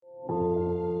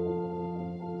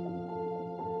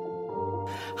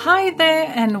Hi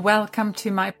there and welcome to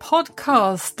my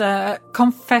podcast,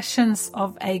 Confessions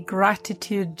of a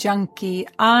Gratitude Junkie.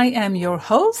 I am your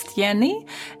host, Yenny,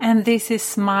 and this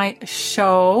is my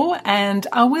show, and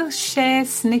I will share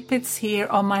snippets here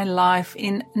of my life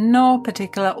in no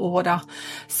particular order.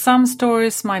 Some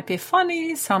stories might be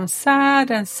funny, some sad,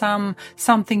 and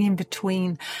something in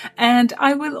between. And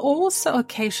I will also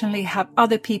occasionally have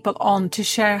other people on to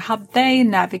share how they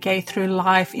navigate through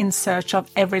life in search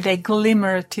of everyday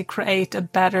glimmer to create a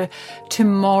better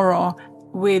tomorrow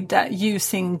with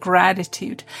using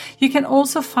gratitude. You can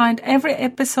also find every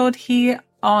episode here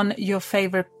on your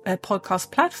favorite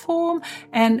podcast platform.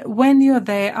 And when you're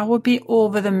there, I would be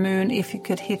over the moon if you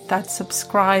could hit that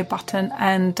subscribe button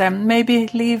and maybe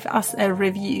leave us a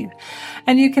review.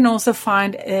 And you can also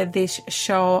find this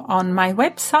show on my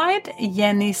website,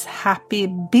 Yenny's Happy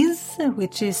Biz,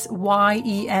 which is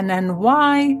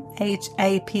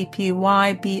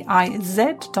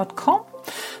YENNYHAPPYBIZ.com.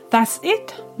 That's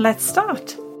it. Let's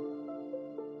start.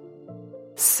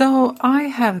 So I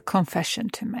have a confession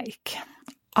to make.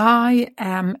 I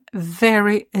am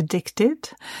very addicted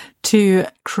to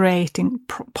creating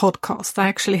podcasts. I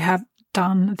actually have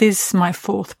done, this is my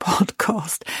fourth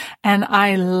podcast, and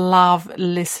I love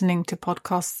listening to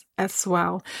podcasts as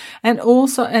well. And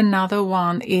also another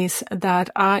one is that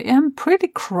I am pretty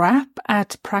crap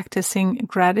at practicing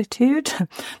gratitude.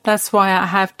 That's why I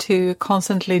have to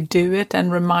constantly do it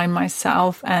and remind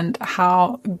myself and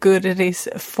how good it is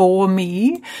for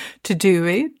me to do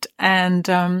it. And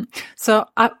so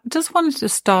I just wanted to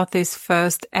start this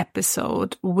first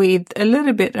episode with a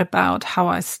little bit about how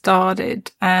I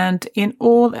started. And in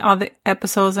all the other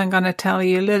episodes, I'm going to tell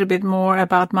you a little bit more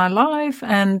about my life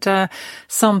and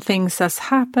some things that's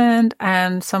happened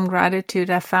and some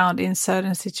gratitude I found in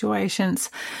certain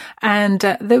situations. And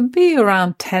they'll be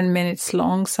around 10 minutes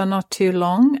long, so not too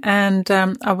long. And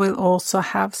I will also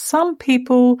have some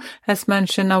people, as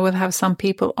mentioned, I will have some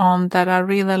people on that I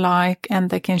really like and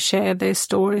they can share their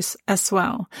stories as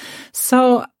well.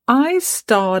 So I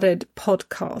started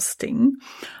podcasting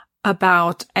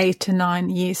about 8 to 9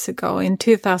 years ago in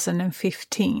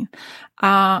 2015.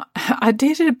 I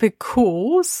did it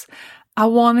because I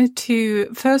wanted to,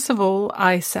 first of all,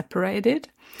 I separated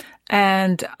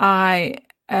and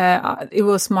it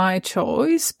was my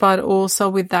choice, but also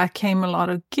with that came a lot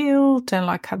of guilt and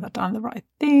like, have I done the right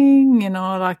thing?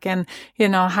 How can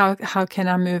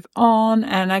I move on?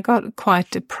 And I got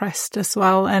quite depressed as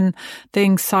well. And the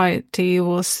anxiety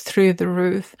was through the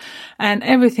roof and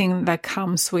everything that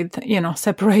comes with,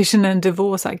 separation and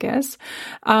divorce, I guess.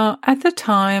 At the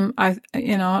time, I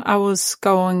was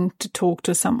going to talk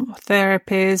to some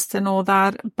therapist and all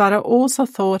that, but I also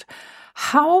thought,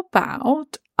 how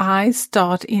about I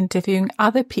start interviewing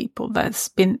other people that's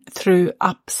been through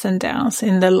ups and downs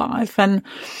in their life and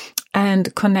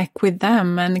connect with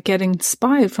them and get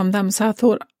inspired from them. So I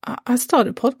thought I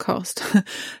started a podcast.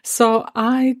 So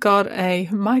I got a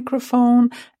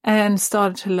microphone and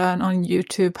started to learn on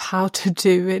YouTube how to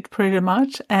do it pretty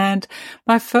much. And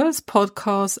my first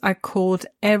podcast I called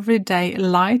Everyday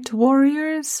Light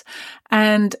Warriors,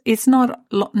 and it's no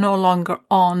longer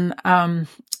on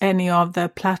any of the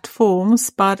platforms,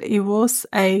 but it was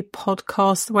a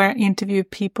podcast where I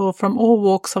interviewed people from all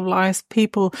walks of life,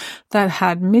 people that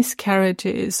had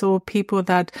miscarriages or people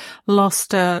that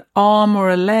lost an arm or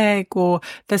a leg or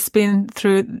that's been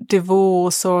through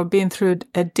divorce or been through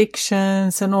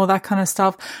addictions and all that kind of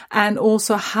stuff. And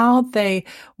also how they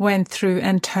went through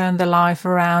and turned their life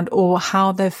around or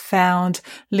how they found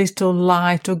little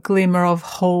light or glimmer of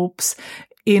hopes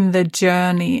in the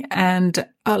journey. And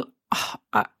I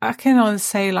can only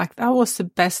say like that was the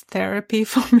best therapy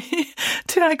for me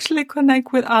to actually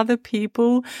connect with other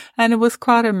people. And it was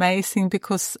quite amazing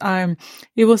because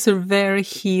it was a very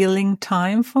healing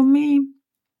time for me.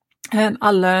 And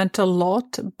I learned a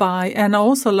lot and I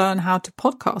also learned how to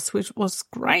podcast, which was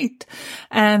great.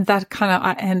 And that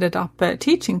I ended up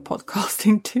teaching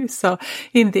podcasting too. So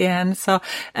in the end, so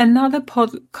another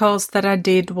podcast that I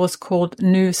did was called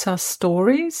Noosa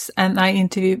Stories. And I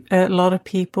interviewed a lot of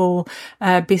people,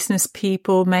 business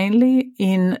people, mainly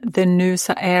in the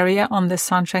Noosa area on the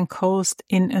Sunshine Coast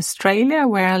in Australia,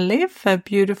 where I live, a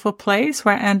beautiful place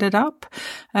where I ended up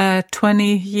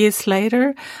 20 years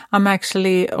later. I'm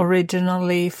actually originally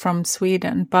from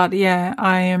Sweden, but yeah,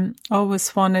 I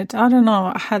always wanted, I don't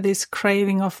know, I had this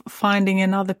craving of finding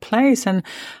another place, and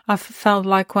I felt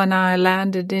like when I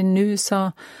landed in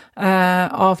Noosa,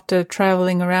 after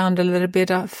traveling around a little bit,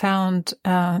 I found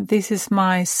this is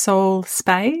my soul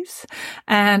space,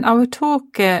 and I will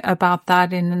talk about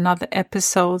that in another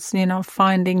episodes.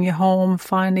 Finding your home,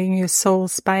 finding your soul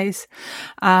space,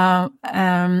 and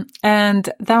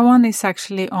that one is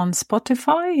actually on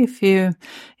Spotify. If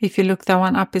you look that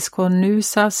one up, it's called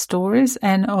Noosa Stories,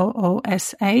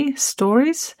 Noosa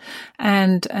Stories,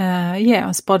 and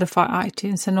on Spotify,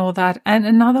 iTunes, and all that. And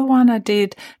another one I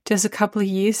did just a couple of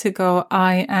years ago,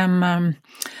 I am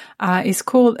it's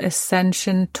called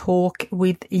Ascension Talk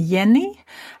with Yenny,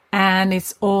 and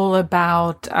it's all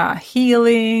about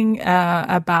healing,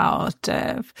 about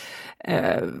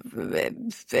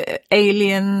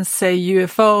aliens,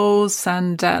 UFOs,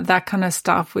 and that kind of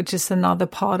stuff, which is another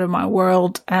part of my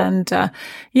world. And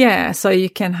so you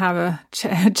can have a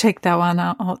check that one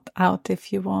out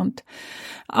if you want.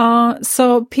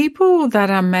 So people that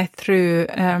I met through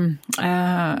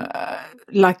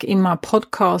like in my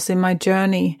podcast, in my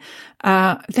journey,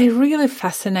 they really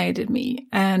fascinated me.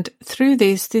 And through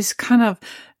this kind of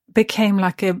became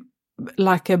like a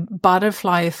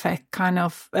butterfly effect kind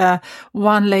of.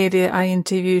 One lady I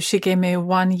interviewed, she gave me a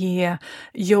 1-year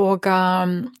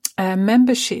yoga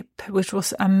membership, which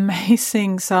was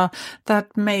amazing. So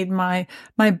that made my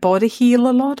body heal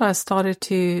a lot. I started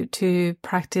to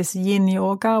practice yin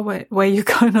yoga, where you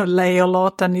kind of lay a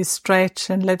lot and you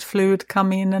stretch and let fluid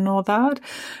come in and all that.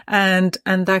 And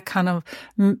that kind of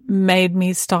made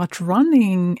me start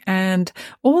running, and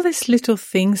all these little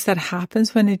things that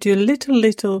happens when you do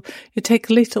you take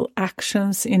little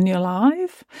actions in your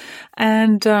life.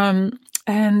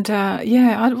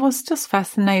 I was just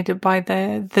fascinated by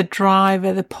the drive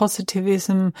and the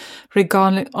positivism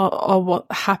regardless of what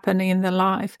happened in the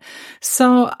life.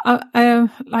 So,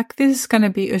 this is going to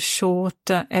be a short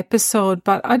episode,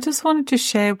 but I just wanted to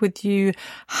share with you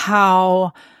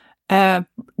how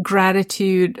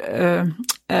gratitude,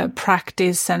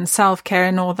 practice and self-care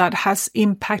and all that has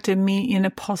impacted me in a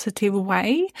positive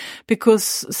way,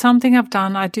 because something I've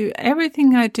done,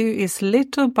 everything I do is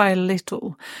little by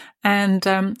little. And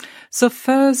so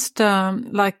first, so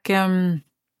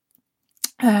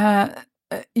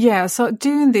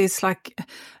doing this,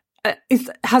 it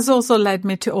has also led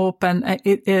me to open,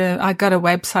 I got a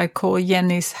website called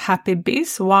Yenny's Happy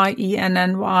Biz,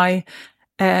 YENNY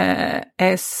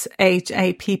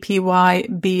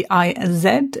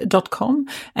SHAPPYBIZ.com,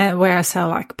 where I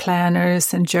sell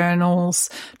planners and journals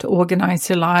to organize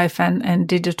your life, and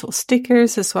digital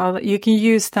stickers as well. You can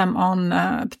use them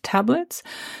on tablets.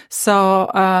 So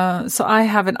I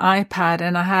have an iPad,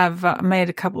 and I have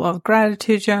made a couple of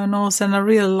gratitude journals, and I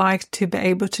really like to be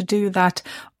able to do that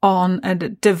on a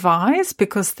device,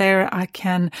 because there I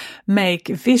can make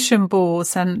vision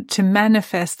boards and to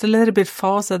manifest a little bit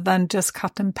faster than just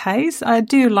cut and paste. I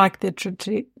do like the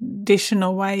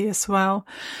traditional way as well.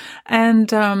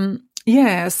 And so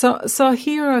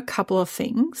here are a couple of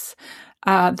things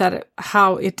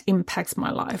how it impacts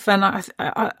my life. And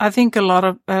I think a lot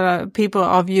of people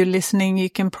of you listening,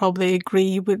 you can probably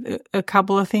agree with a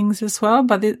couple of things as well,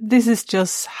 but this is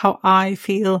just how I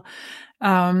feel.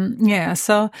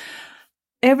 So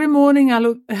every morning I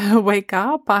wake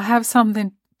up, I have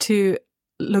something to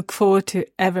look forward to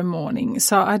every morning.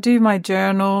 So I do my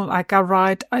journal, I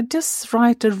just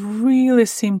write a really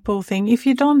simple thing. If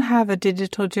you don't have a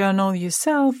digital journal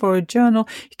yourself or a journal,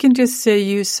 you can just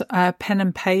use pen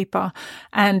and paper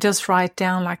and just write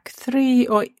down 3,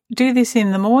 or do this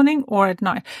in the morning or at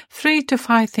night, 3 to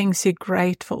 5 things you're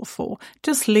grateful for.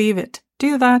 Just leave it.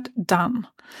 Do that, done.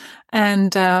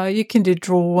 And you can do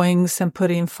drawings and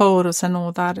put in photos and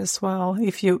all that as well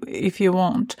if you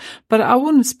want. But I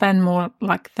wouldn't spend more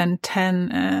than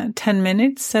 10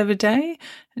 minutes every day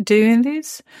doing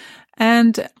this.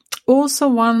 And also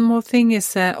one more thing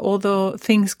is that although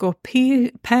things go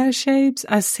pear shapes,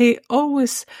 I say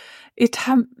always it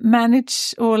have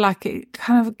managed, or it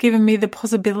kind of given me the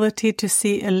possibility to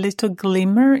see a little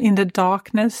glimmer in the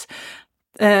darkness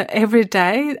every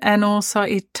day, and also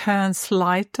it turns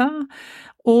lighter.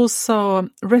 Also,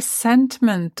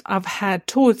 resentment I've had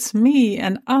towards me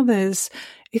and others,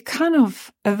 it kind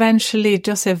of eventually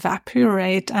just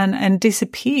evaporate and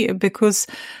disappear, because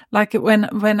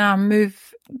when I move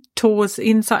towards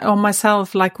inside on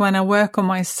myself, when I work on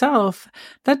myself,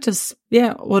 that just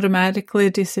automatically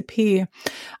disappear.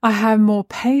 I have more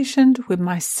patience with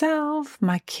myself,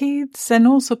 my kids, and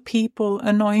also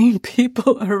annoying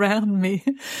people around me,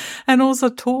 and also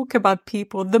talk about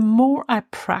people. The more I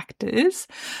practice,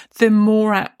 the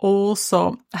more I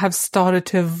also have started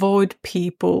to avoid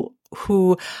people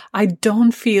who I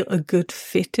don't feel a good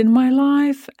fit in my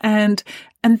life, and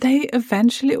they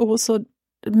eventually also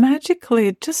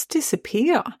magically just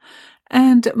disappear.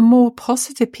 And more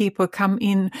positive people come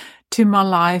in to my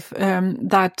life,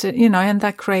 that, and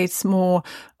that creates more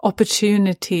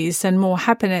opportunities and more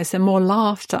happiness and more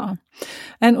laughter.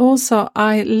 And also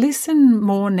I listen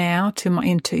more now to my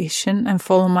intuition and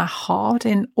follow my heart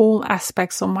in all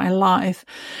aspects of my life.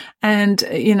 And,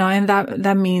 and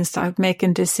that means I'm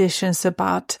making decisions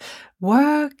about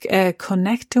work,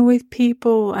 connecting with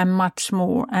people and much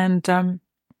more.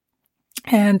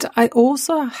 And I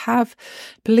also have,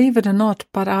 believe it or not,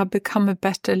 but I've become a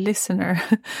better listener,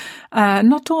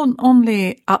 not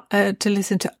only to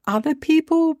listen to other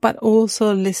people, but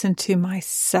also listen to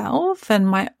myself and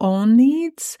my own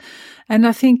needs. And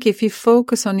I think if you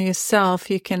focus on yourself,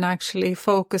 you can actually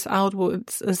focus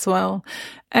outwards as well.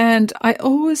 And I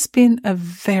always been a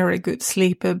very good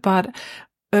sleeper, but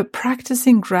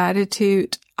practicing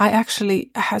gratitude,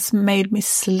 has made me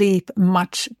sleep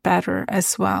much better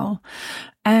as well.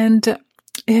 And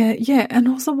and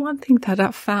also one thing that I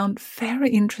found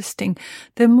very interesting,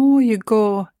 the more you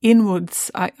go inwards,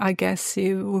 I guess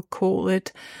you would call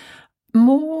it,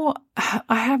 I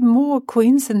have more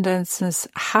coincidences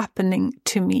happening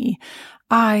to me.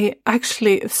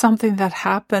 Something that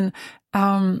happened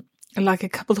like a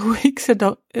couple of weeks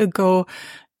ago,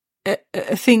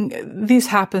 this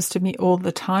happens to me all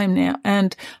the time now,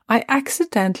 and I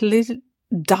accidentally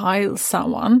dial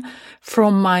someone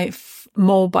from my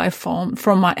mobile phone,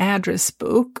 from my address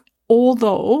book,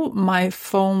 although my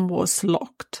phone was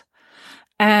locked.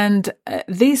 And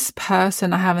this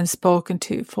person I haven't spoken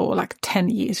to for like 10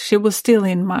 years. She was still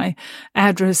in my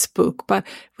address book, but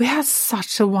we had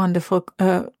such a wonderful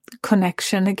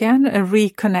connection again, a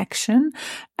reconnection,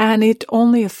 and it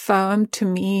only affirmed to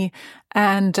me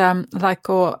and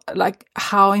like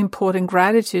how important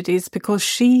gratitude is,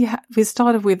 because we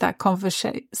started with that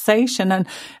conversation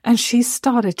and she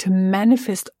started to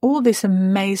manifest all these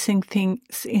amazing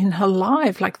things in her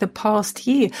life, like the past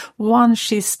year, once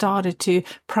she started to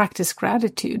practice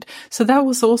gratitude. So that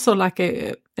was also like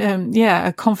a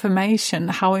confirmation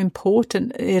how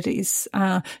important it is.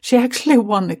 She actually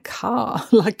won a car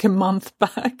like a month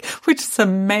back, which is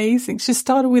amazing. She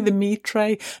started with a meat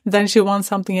tray, then she won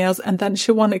something else, and then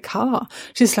she won a car.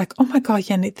 She's like, oh my God,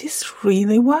 Yenny, this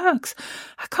really works.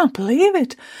 I can't believe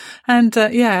it. And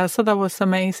so that was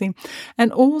amazing.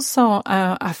 And also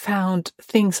I found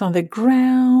things on the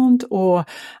ground, or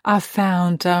I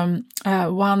found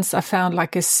once I found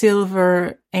like a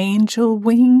silver angel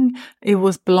wing. It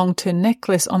belonged to a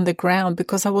necklace on the ground,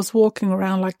 because I was walking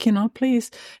around like, please,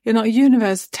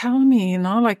 universe, tell me,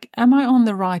 like, am I on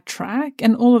the right track?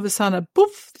 And all of a sudden,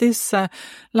 poof, this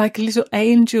like little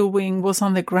angel wing was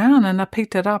on the ground, and I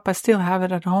picked it up. I still have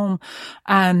it at home.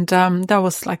 And that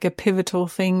was like a pivotal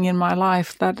thing in my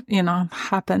life that,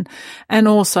 happened. And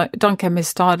also, don't get me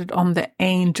started on the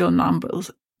angel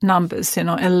numbers,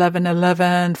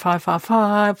 1111,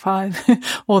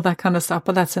 555, all that kind of stuff.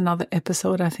 But that's another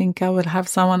episode. I think I would have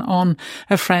someone on,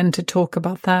 a friend, to talk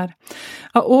about that.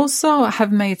 I also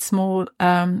have made small,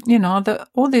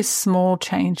 all these small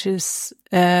changes,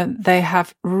 they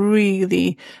have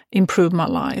really improved my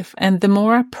life. And the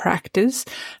more I practice,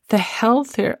 the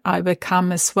healthier I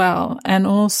become as well. And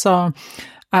also,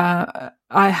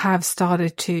 I have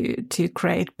started to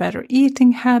create better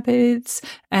eating habits,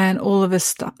 and all of a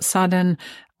sudden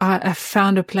I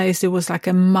found a place. It was like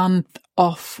a month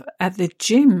off at the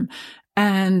gym,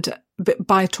 and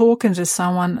by talking to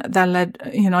someone that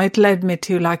it led me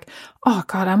to like, oh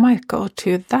God, I might go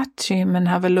to that gym and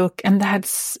have a look. And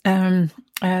that's,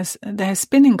 there's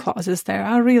spinning classes there.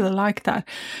 I really like that.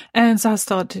 And so I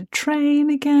started to train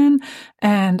again,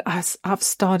 and I've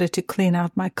started to clean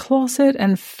out my closet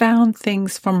and found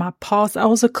things from my past. I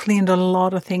also cleaned a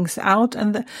lot of things out.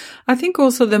 And I think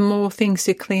also the more things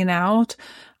you clean out,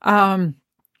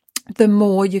 the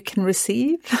more you can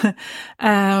receive.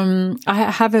 I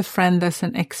have a friend that's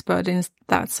an expert in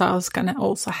that, so I was going to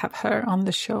also have her on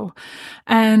the show.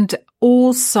 And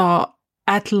also,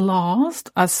 at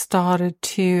last, I started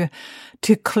to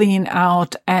clean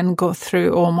out and go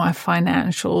through all my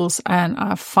financials, and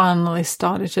I finally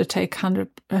started to take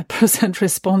 100%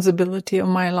 responsibility of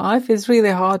my life. It's really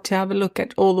hard to have a look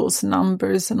at all those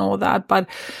numbers and all that,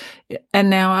 and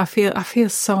now I feel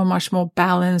so much more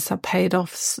balanced. I paid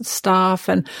off stuff,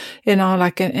 and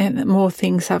and more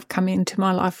things have come into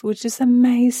my life, which is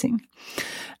amazing.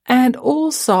 And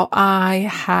also I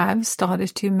have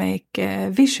started to make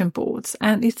vision boards,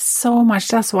 and it's so much.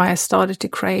 That's why I started to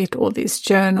create all these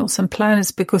journals and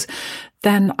planners, because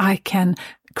then I can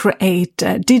create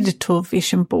digital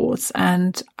vision boards,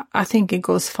 and I think it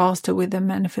goes faster with the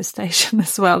manifestation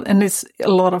as well, and it's a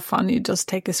lot of fun. You just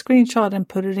take a screenshot and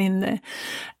put it in there,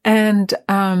 and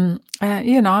I'm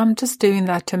just doing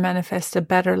that to manifest a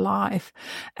better life,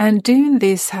 and doing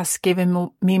this has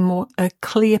given me more a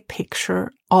clear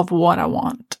picture of what I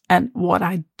want and what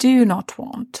I do not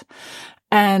want.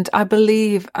 And I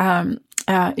believe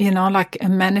like a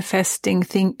manifesting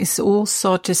thing is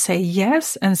also to say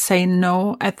yes and say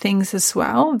no at things as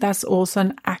well. That's also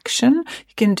an action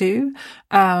you can do.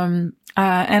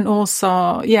 And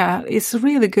also, it's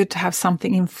really good to have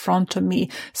something in front of me,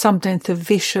 something to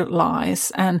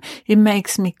visualize, and it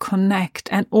makes me connect,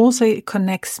 and also it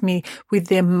connects me with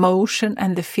the emotion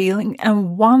and the feeling.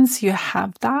 And once you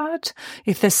have that,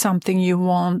 if there's something you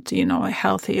want, a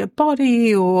healthier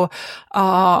body or,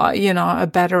 a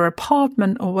better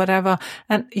apartment or whatever,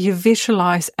 and you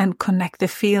visualize and connect the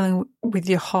feeling with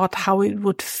your heart, how it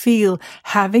would feel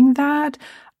having that,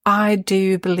 I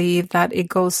do believe that it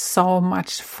goes so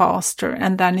much faster,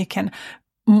 and then you can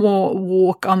more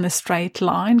walk on the straight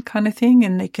line kind of thing,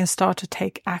 and you can start to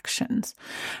take actions.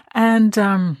 And,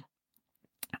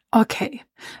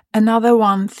 another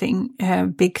one thing,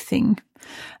 big thing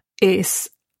is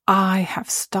I have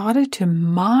started to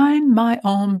mind my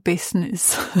own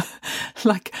business.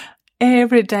 Like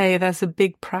every day there's a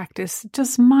big practice,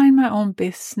 just mind my own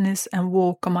business and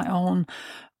walk on my own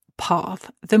path.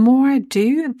 The more I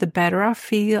do, the better I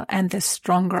feel and the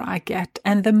stronger I get.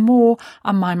 And the more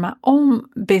I mind my own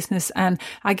business and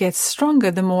I get stronger,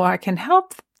 the more I can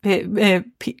help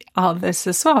others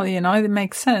as well. It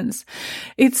makes sense.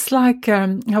 It's like,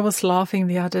 I was laughing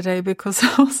the other day because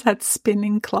I was at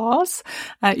spinning class,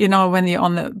 when you're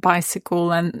on the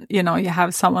bicycle and, you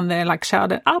have someone there like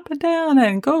shouting up and down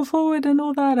and go forward and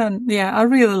all that. And I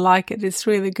really like it. It's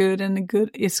really good, and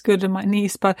it's good on my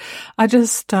knees, but I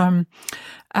just, a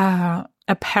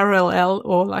parallel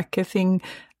or like a thing,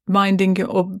 minding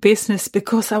your business,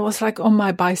 because I was like on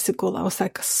my bicycle, I was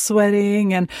like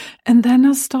sweating, and then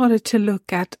I started to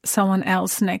look at someone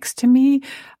else next to me,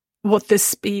 what the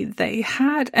speed they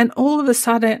had, and all of a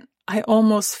sudden I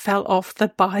almost fell off the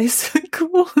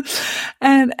bicycle.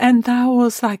 and that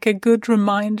was like a good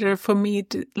reminder for me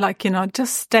to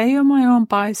just stay on my own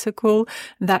bicycle.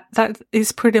 That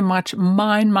is pretty much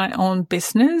mind my own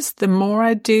business. The more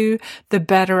I do, the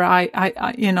better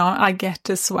I get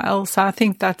as well. So I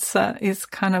think that's, is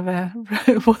kind of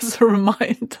it was a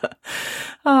reminder.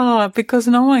 Because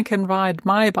no one can ride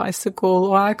my bicycle,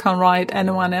 or I can't ride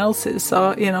anyone else's.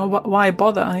 So, why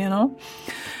bother,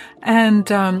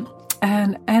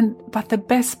 but the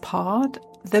best part,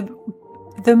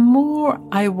 the more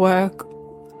I work,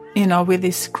 with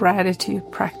this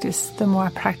gratitude practice, the more I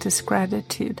practice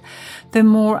gratitude, the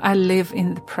more I live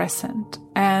in the present.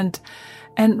 And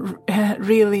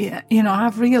really,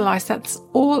 I've realized that's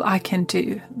all I can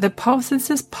do. The past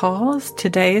is past.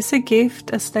 Today is a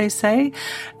gift, as they say.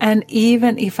 And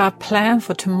even if I plan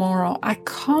for tomorrow, I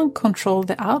can't control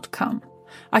the outcome.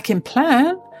 I can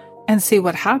plan and see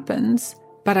what happens,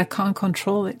 but I can't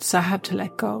control it, so I have to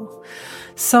let go.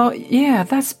 So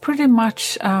that's pretty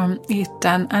much it.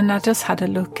 And I just had a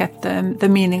look at the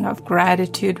meaning of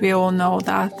gratitude. We all know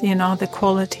that, the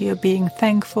quality of being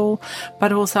thankful,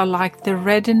 but also like the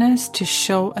readiness to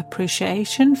show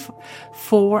appreciation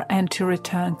for and to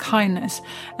return kindness.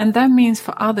 And that means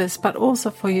for others, but also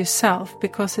for yourself,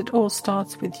 because it all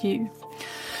starts with you.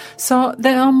 So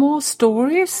there are more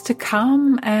stories to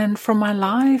come and from my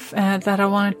life that I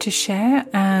wanted to share,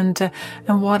 and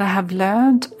what I have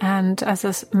learned. And as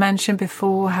I mentioned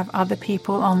before, I have other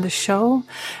people on the show.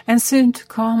 And soon to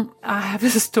come, I have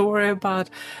a story about,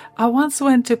 I once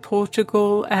went to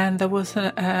Portugal and there was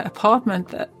an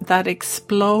apartment that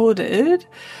exploded.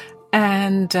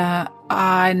 And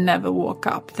I never woke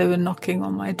up. They were knocking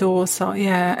on my door. So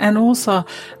and also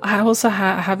I also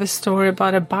have a story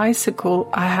about a bicycle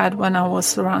I had when I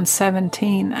was around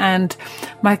 17, and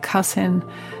my cousin,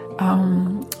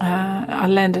 I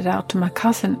lent it out to my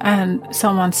cousin, and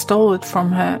someone stole it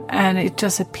from her, and it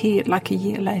just appeared like a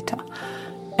year later.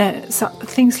 So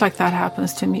things like that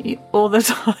happens to me all the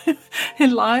time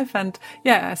in life. And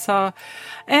so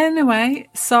anyway,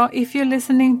 so if you're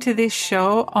listening to this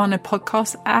show on a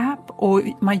podcast app or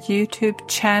my YouTube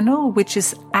channel, which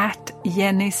is at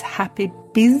Yenny's Happy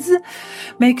Biz,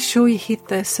 make sure you hit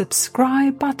the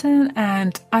subscribe button.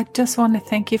 And I just want to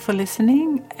thank you for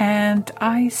listening, and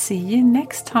I see you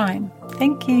next time.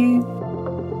 Thank you.